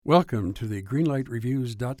Welcome to the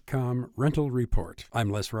GreenlightReviews.com Rental Report. I'm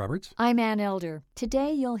Les Roberts. I'm Ann Elder.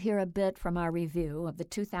 Today you'll hear a bit from our review of the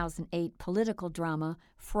 2008 political drama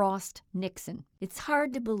Frost/Nixon. It's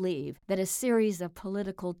hard to believe that a series of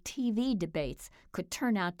political TV debates could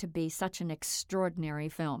turn out to be such an extraordinary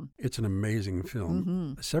film. It's an amazing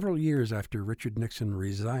film. Several years after Richard Nixon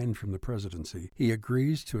resigned from the presidency, he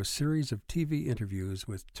agrees to a series of TV interviews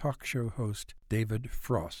with talk show host David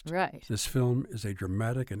Frost. Right. This film is a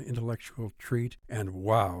dramatic and intellectual treat, and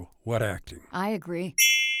wow, what acting. I agree.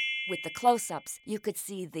 With the close-ups, you could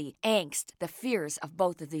see the angst, the fears of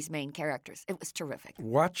both of these main characters. It was terrific.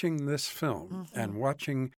 Watching this film and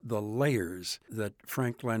watching the layers that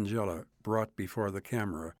Frank Langella brought before the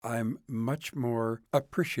camera, I'm much more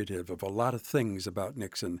appreciative of a lot of things about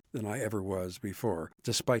Nixon than I ever was before,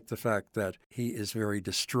 despite the fact that he is very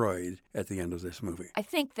destroyed at the end of this movie. I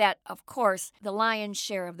think that, of course, the lion's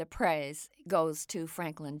share of the praise goes to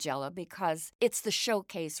Frank Langella because it's the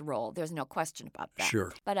showcase role. There's no question about that.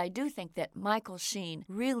 Sure. But I do think that Michael Sheen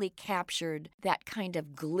really captured that kind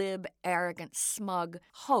of glib, arrogant, smug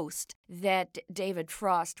host that David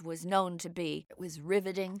Frost was known to be. It was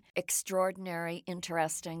riveting, extraordinary,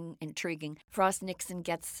 interesting, intriguing. Frost/Nixon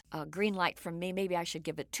gets a green light from me. Maybe I should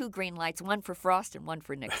give it 2 green lights, one for Frost and one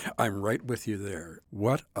for Nixon. I'm right with you there.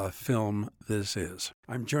 What a film this is.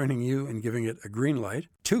 I'm joining you in giving it a green light,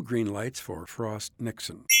 2 green lights for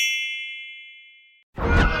Frost/Nixon.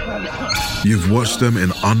 You've watched them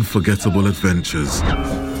in unforgettable adventures,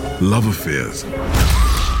 love affairs,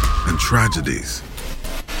 and tragedies.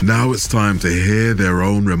 Now it's time to hear their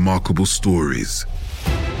own remarkable stories.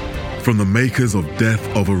 From the makers of Death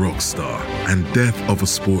of a Rock Star and Death of a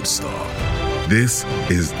Sports Star, this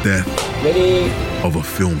is Death of a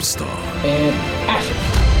Film Star. And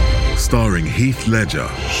action. Starring Heath Ledger,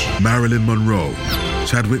 Marilyn Monroe,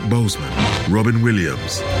 Chadwick Boseman, Robin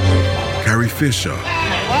Williams, Carrie Fisher,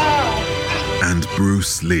 and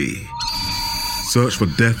Bruce Lee. Search for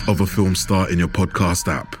Death of a Film Star in your podcast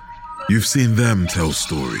app. You've seen them tell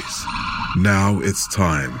stories. Now it's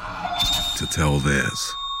time to tell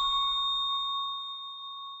theirs.